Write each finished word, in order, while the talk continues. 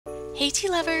Hey tea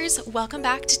lovers, welcome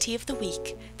back to Tea of the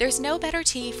Week. There's no better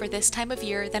tea for this time of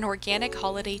year than organic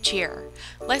holiday cheer.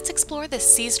 Let's explore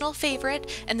this seasonal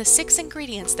favorite and the 6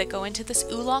 ingredients that go into this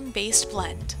oolong-based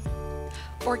blend.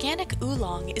 Organic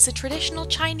oolong is a traditional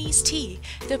Chinese tea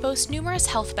that boasts numerous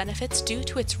health benefits due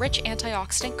to its rich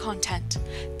antioxidant content.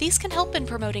 These can help in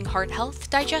promoting heart health,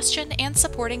 digestion, and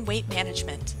supporting weight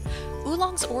management.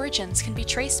 Oolong's origins can be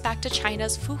traced back to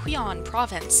China's Fujian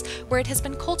province, where it has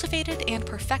been cultivated and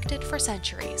perfected for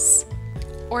centuries.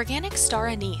 Organic star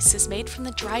anise is made from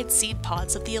the dried seed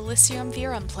pods of the Illicium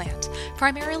verum plant,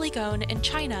 primarily grown in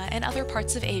China and other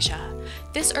parts of Asia.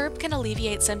 This herb can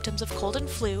alleviate symptoms of cold and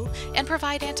flu and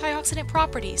provide antioxidant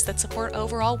properties that support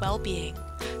overall well-being.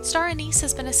 Star anise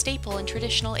has been a staple in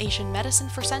traditional Asian medicine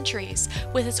for centuries,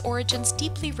 with its origins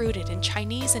deeply rooted in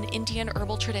Chinese and Indian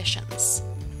herbal traditions.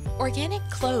 Organic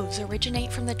cloves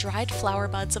originate from the dried flower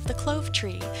buds of the clove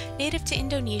tree, native to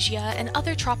Indonesia and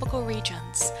other tropical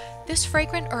regions. This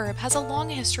fragrant herb has a long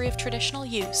history of traditional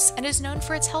use and is known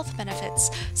for its health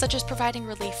benefits, such as providing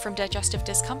relief from digestive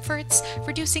discomforts,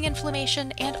 reducing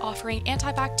inflammation, and offering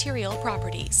antibacterial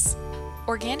properties.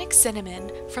 Organic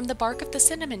cinnamon, from the bark of the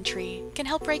cinnamon tree, can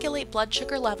help regulate blood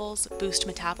sugar levels, boost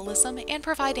metabolism, and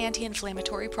provide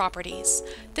anti-inflammatory properties.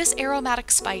 This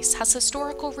aromatic spice has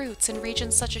historical roots in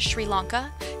regions such as Sri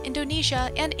Lanka,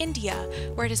 Indonesia, and India,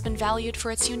 where it has been valued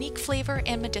for its unique flavor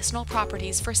and medicinal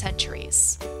properties for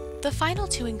centuries. The final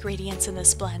 2 ingredients in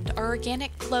this blend are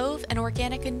organic clove and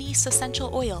organic anise essential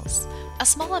oils. A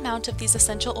small amount of these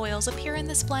essential oils appear in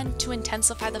this blend to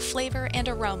intensify the flavor and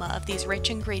aroma of these rich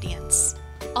ingredients.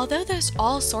 Although there's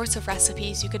all sorts of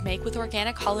recipes you could make with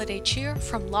organic holiday cheer,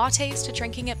 from lattes to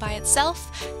drinking it by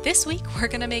itself, this week we're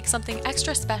going to make something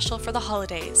extra special for the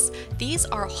holidays. These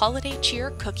are holiday cheer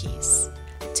cookies.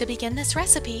 To begin this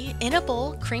recipe, in a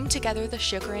bowl, cream together the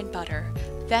sugar and butter.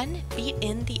 Then beat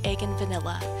in the egg and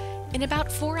vanilla. In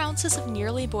about 4 ounces of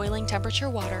nearly boiling temperature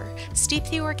water, steep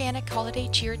the organic holiday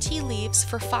cheer tea leaves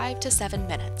for 5 to 7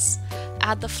 minutes.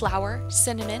 Add the flour,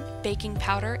 cinnamon, baking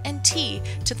powder, and tea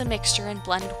to the mixture and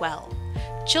blend well.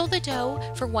 Chill the dough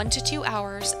for 1 to 2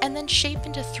 hours and then shape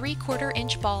into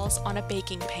 3/4-inch balls on a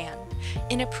baking pan.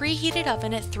 In a preheated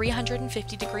oven at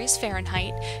 350 degrees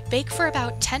Fahrenheit, bake for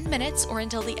about 10 minutes or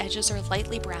until the edges are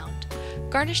lightly browned.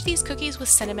 Garnish these cookies with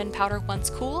cinnamon powder once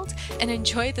cooled, and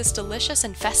enjoy this delicious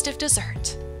and festive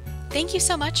dessert. Thank you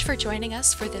so much for joining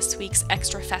us for this week's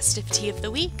extra festive Tea of the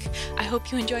Week. I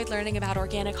hope you enjoyed learning about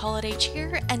organic holiday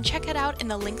cheer, and check it out in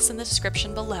the links in the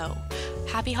description below.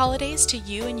 Happy holidays to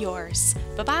you and yours.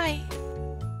 Bye-bye!